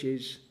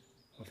riches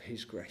of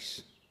his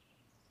grace.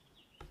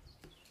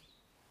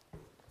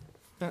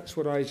 That's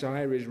what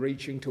Isaiah is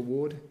reaching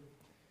toward,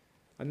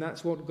 and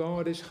that's what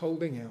God is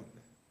holding out.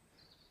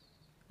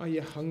 Are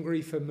you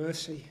hungry for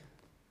mercy?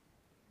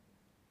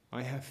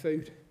 I have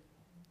food.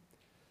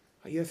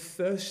 Are you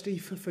thirsty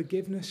for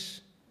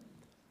forgiveness?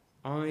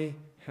 I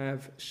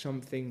have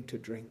something to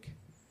drink.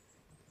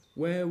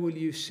 Where will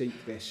you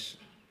seek this?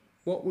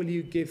 What will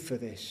you give for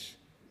this?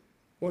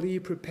 What are you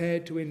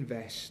prepared to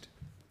invest?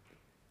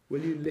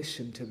 Will you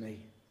listen to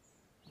me?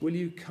 Will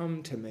you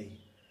come to me?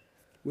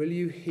 Will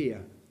you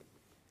hear?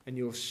 And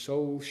your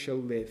soul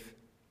shall live.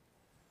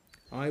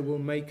 I will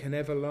make an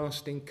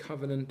everlasting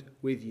covenant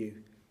with you,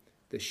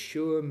 the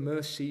sure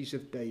mercies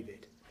of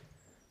David.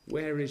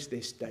 Where is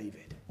this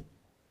David?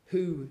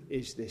 Who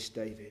is this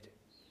David?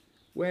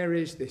 Where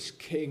is this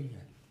king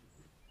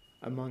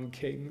among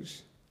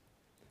kings?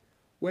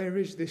 Where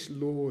is this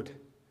Lord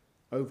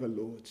over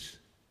lords?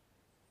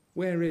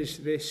 Where is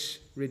this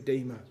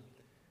Redeemer?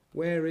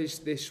 Where is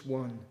this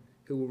one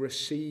who will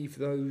receive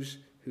those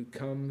who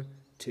come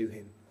to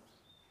him?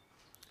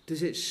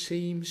 Does it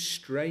seem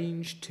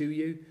strange to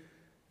you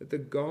that the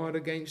God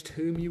against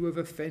whom you have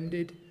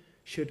offended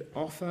should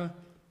offer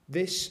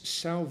this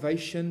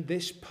salvation,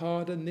 this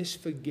pardon, this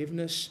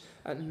forgiveness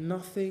at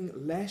nothing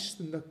less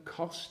than the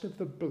cost of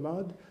the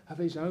blood of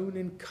his own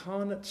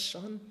incarnate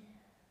Son?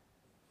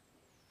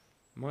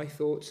 My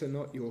thoughts are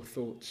not your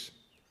thoughts,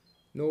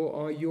 nor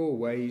are your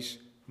ways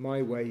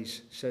my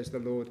ways, says the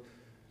Lord.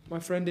 My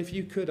friend, if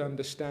you could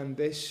understand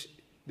this,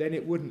 then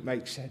it wouldn't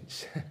make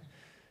sense.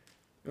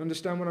 You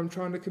understand what I'm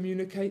trying to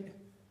communicate?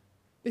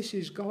 This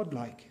is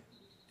godlike.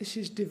 This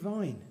is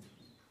divine.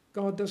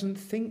 God doesn't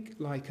think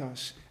like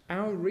us.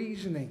 Our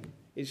reasoning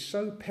is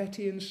so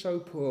petty and so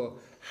poor.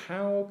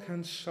 How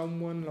can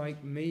someone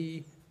like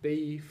me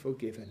be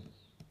forgiven?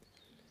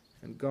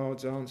 And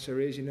God's answer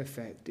is, in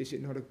effect, is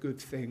it not a good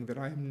thing that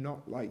I am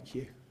not like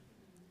you?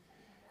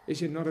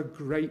 Is it not a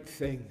great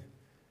thing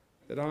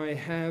that I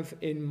have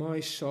in my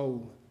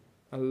soul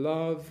a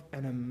love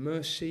and a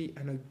mercy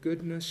and a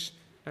goodness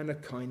and a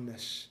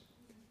kindness,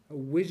 a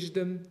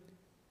wisdom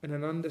and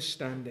an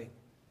understanding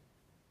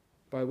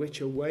by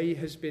which a way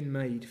has been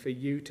made for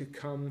you to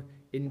come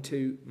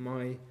into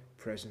my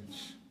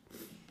presence?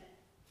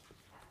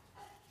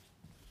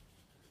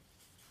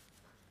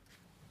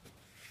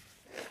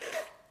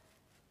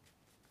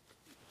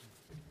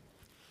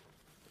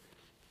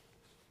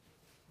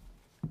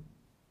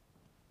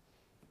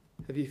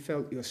 Have you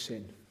felt your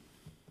sin?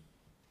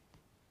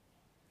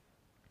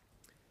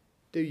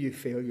 Do you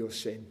feel your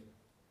sin?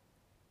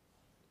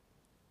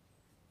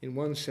 In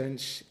one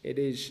sense, it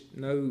is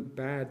no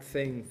bad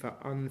thing for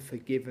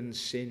unforgiven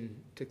sin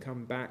to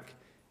come back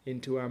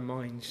into our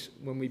minds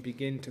when we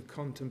begin to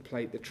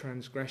contemplate the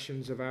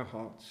transgressions of our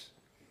hearts,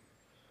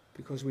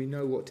 because we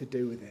know what to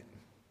do with it,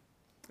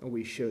 or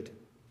we should.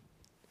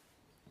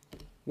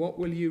 What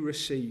will you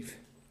receive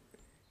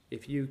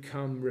if you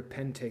come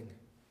repenting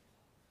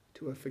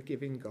to a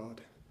forgiving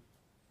God?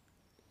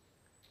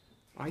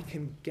 I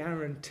can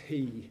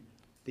guarantee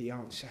the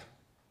answer.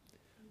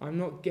 I'm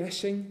not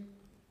guessing.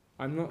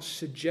 I'm not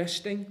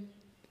suggesting.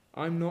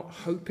 I'm not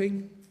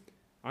hoping.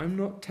 I'm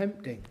not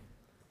tempting.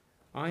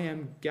 I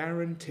am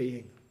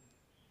guaranteeing.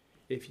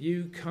 If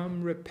you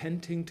come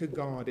repenting to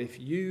God, if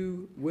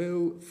you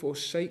will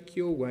forsake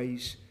your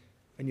ways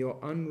and your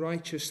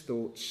unrighteous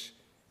thoughts,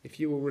 if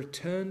you will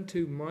return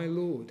to my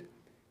Lord,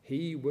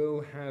 he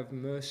will have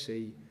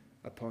mercy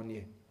upon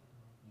you.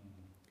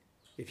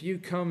 If you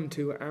come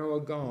to our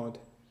God,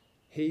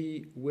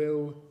 he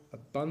will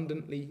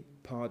abundantly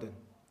pardon.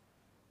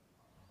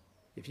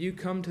 If you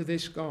come to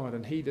this God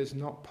and he does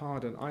not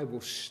pardon, I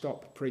will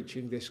stop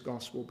preaching this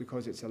gospel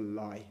because it's a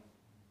lie.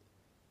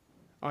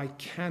 I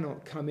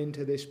cannot come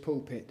into this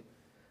pulpit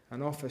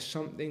and offer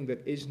something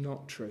that is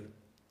not true.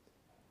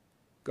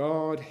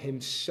 God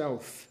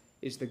himself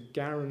is the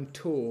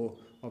guarantor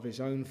of his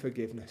own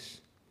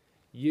forgiveness.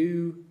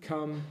 You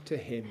come to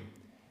him.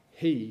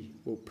 He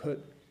will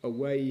put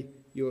away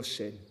your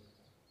sin.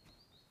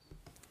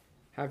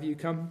 Have you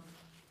come?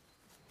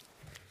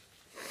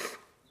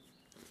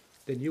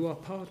 Then you are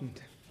pardoned.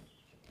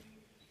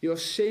 Your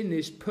sin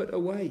is put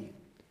away.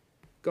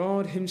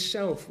 God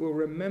himself will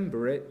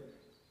remember it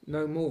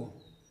no more.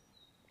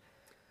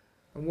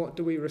 And what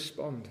do we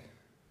respond?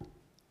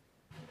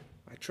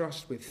 I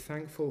trust with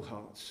thankful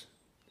hearts,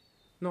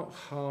 not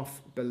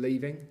half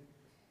believing,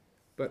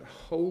 but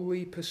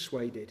wholly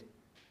persuaded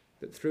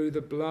that through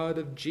the blood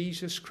of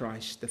Jesus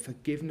Christ, the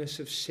forgiveness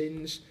of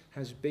sins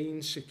has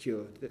been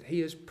secured, that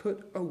he has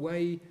put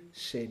away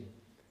sin,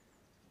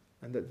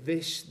 and that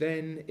this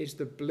then is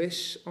the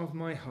bliss of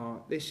my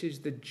heart, this is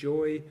the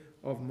joy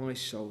of my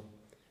soul,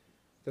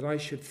 that I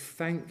should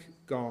thank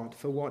God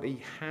for what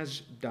he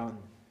has done,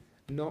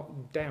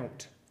 not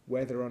doubt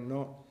whether or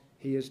not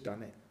he has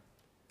done it.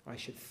 I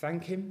should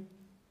thank him.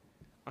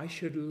 I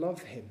should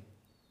love him.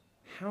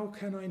 How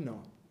can I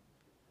not?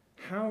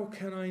 How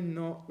can I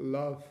not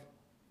love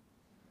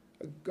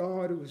a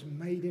God who has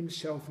made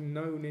himself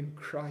known in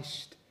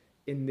Christ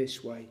in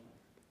this way?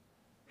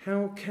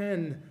 How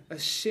can a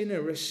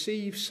sinner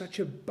receive such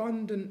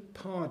abundant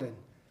pardon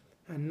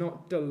and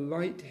not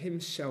delight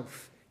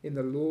himself in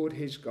the Lord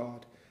his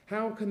God?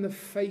 How can the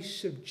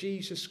face of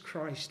Jesus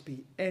Christ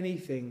be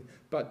anything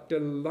but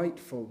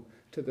delightful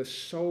to the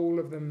soul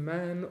of the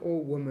man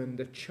or woman,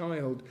 the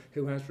child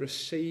who has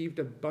received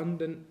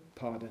abundant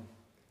pardon?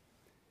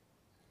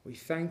 We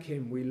thank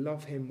him, we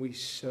love him, we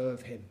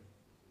serve him.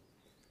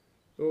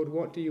 Lord,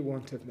 what do you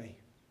want of me?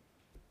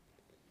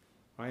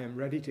 I am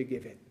ready to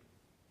give it.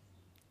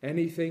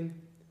 Anything,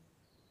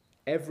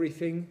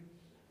 everything,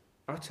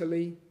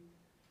 utterly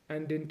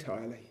and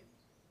entirely.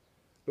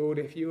 Lord,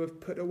 if you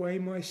have put away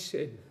my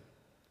sin,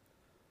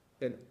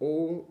 then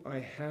all I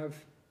have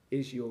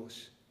is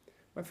yours.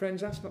 My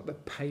friends, that's not the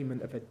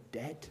payment of a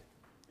debt.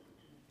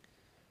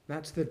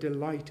 That's the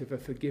delight of a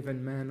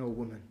forgiven man or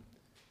woman.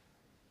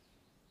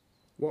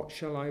 What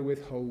shall I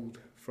withhold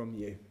from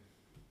you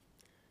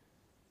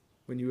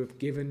when you have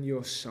given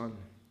your Son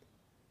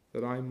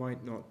that I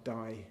might not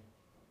die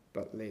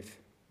but live?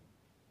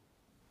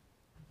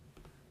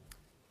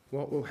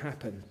 What will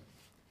happen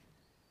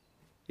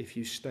if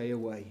you stay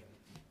away?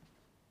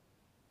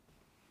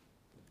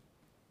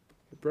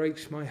 It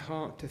breaks my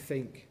heart to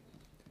think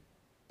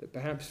that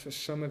perhaps for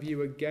some of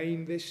you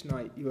again this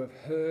night you have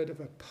heard of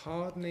a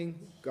pardoning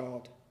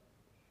God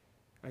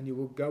and you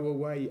will go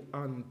away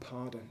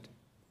unpardoned.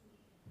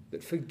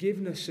 That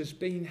forgiveness has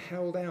been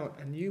held out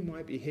and you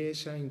might be here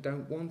saying,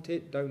 don't want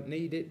it, don't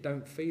need it,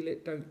 don't feel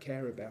it, don't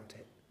care about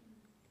it.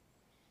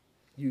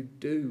 You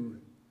do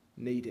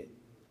need it.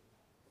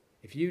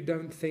 If you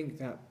don't think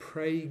that,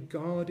 pray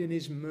God in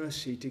his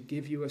mercy to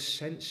give you a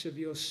sense of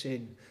your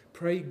sin.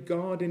 Pray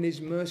God in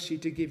his mercy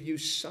to give you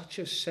such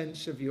a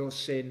sense of your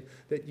sin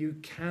that you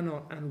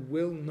cannot and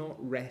will not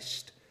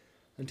rest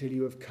until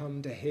you have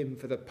come to him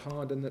for the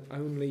pardon that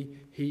only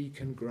he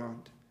can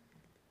grant.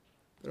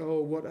 But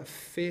oh, what a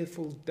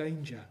fearful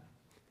danger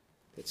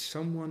that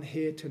someone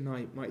here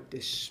tonight might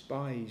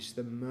despise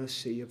the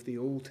mercy of the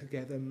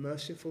altogether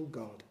merciful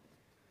God.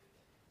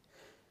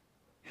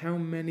 How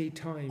many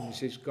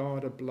times is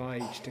God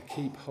obliged to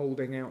keep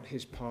holding out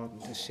his pardon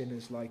to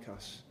sinners like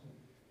us?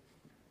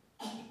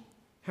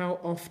 How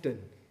often?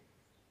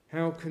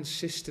 How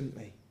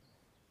consistently?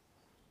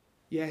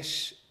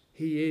 Yes,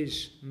 he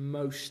is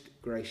most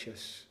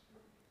gracious,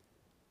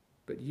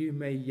 but you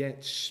may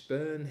yet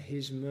spurn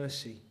his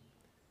mercy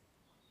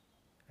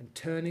and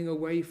turning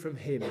away from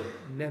him,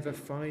 never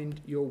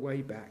find your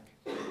way back.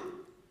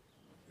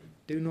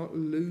 Do not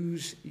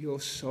lose your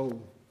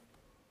soul.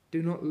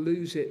 Do not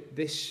lose it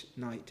this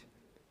night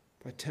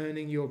by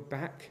turning your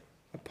back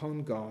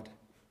upon God.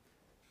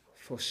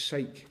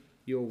 Forsake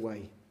your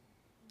way.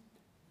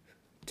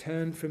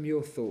 Turn from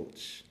your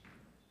thoughts.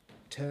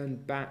 Turn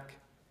back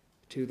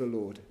to the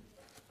Lord.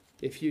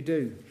 If you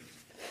do,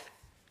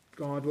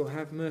 God will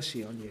have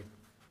mercy on you.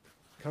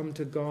 Come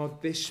to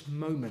God this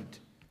moment,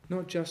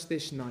 not just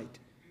this night,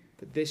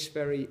 but this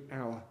very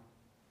hour.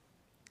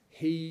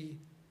 He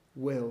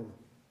will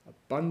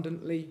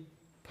abundantly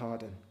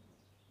pardon.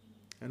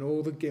 And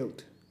all the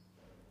guilt,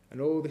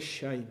 and all the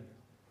shame,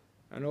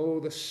 and all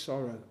the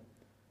sorrow,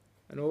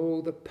 and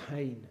all the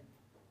pain,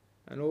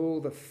 and all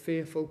the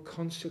fearful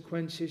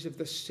consequences of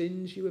the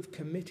sins you have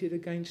committed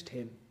against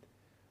him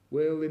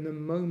will, in the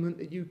moment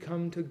that you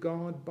come to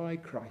God by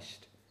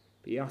Christ,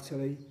 be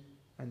utterly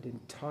and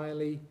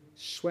entirely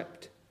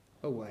swept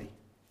away.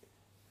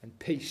 And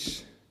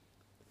peace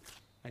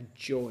and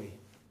joy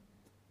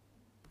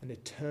and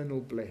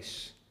eternal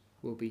bliss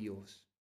will be yours.